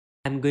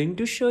I'm going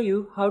to show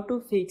you how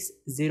to fix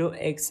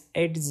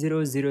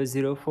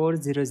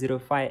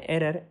 0x80004005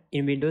 error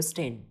in Windows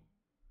 10.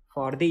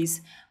 For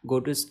this, go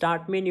to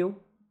Start menu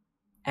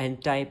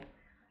and type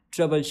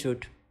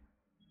Troubleshoot.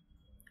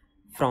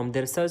 From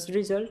the search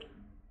result,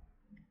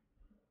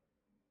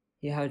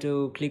 you have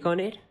to click on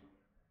it.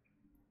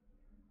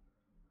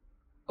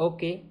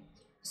 OK,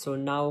 so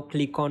now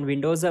click on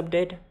Windows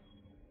Update,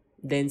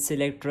 then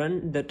select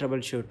Run the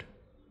Troubleshoot.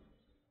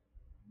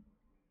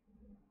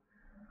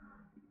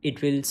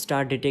 It will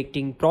start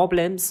detecting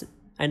problems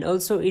and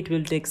also it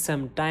will take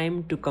some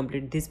time to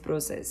complete this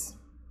process.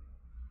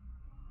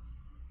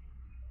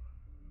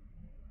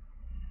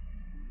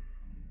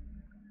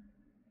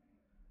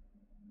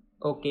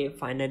 Okay,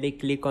 finally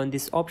click on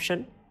this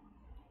option.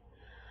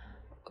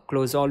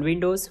 Close all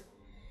windows.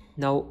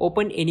 Now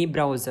open any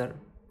browser.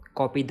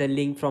 Copy the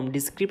link from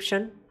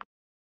description.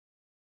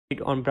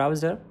 It on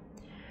browser.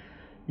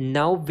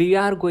 Now we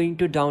are going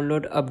to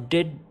download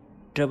update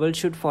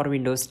troubleshoot for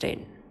Windows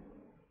 10.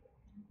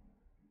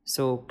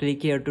 So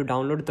click here to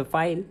download the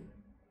file.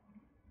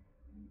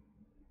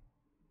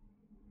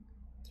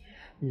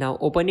 Now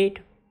open it.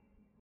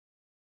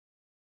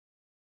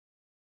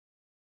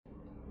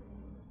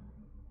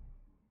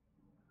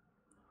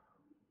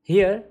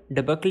 Here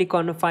double click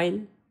on a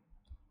file.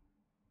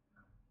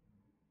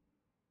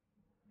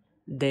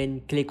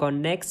 Then click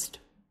on next.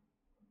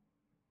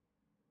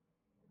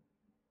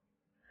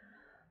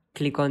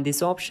 Click on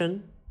this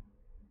option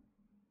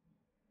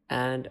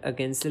and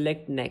again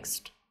select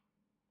next.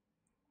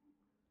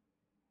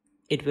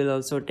 It will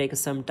also take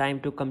some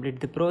time to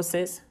complete the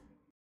process.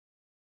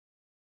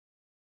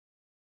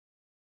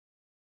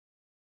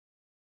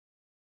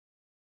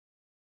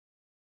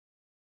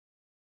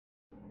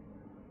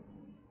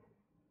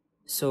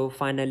 So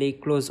finally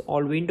close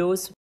all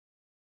windows.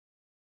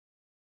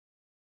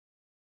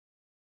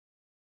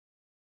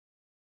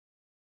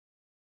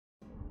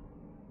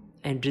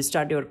 And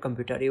restart your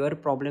computer. Your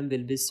problem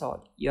will be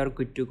solved. You are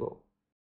good to go.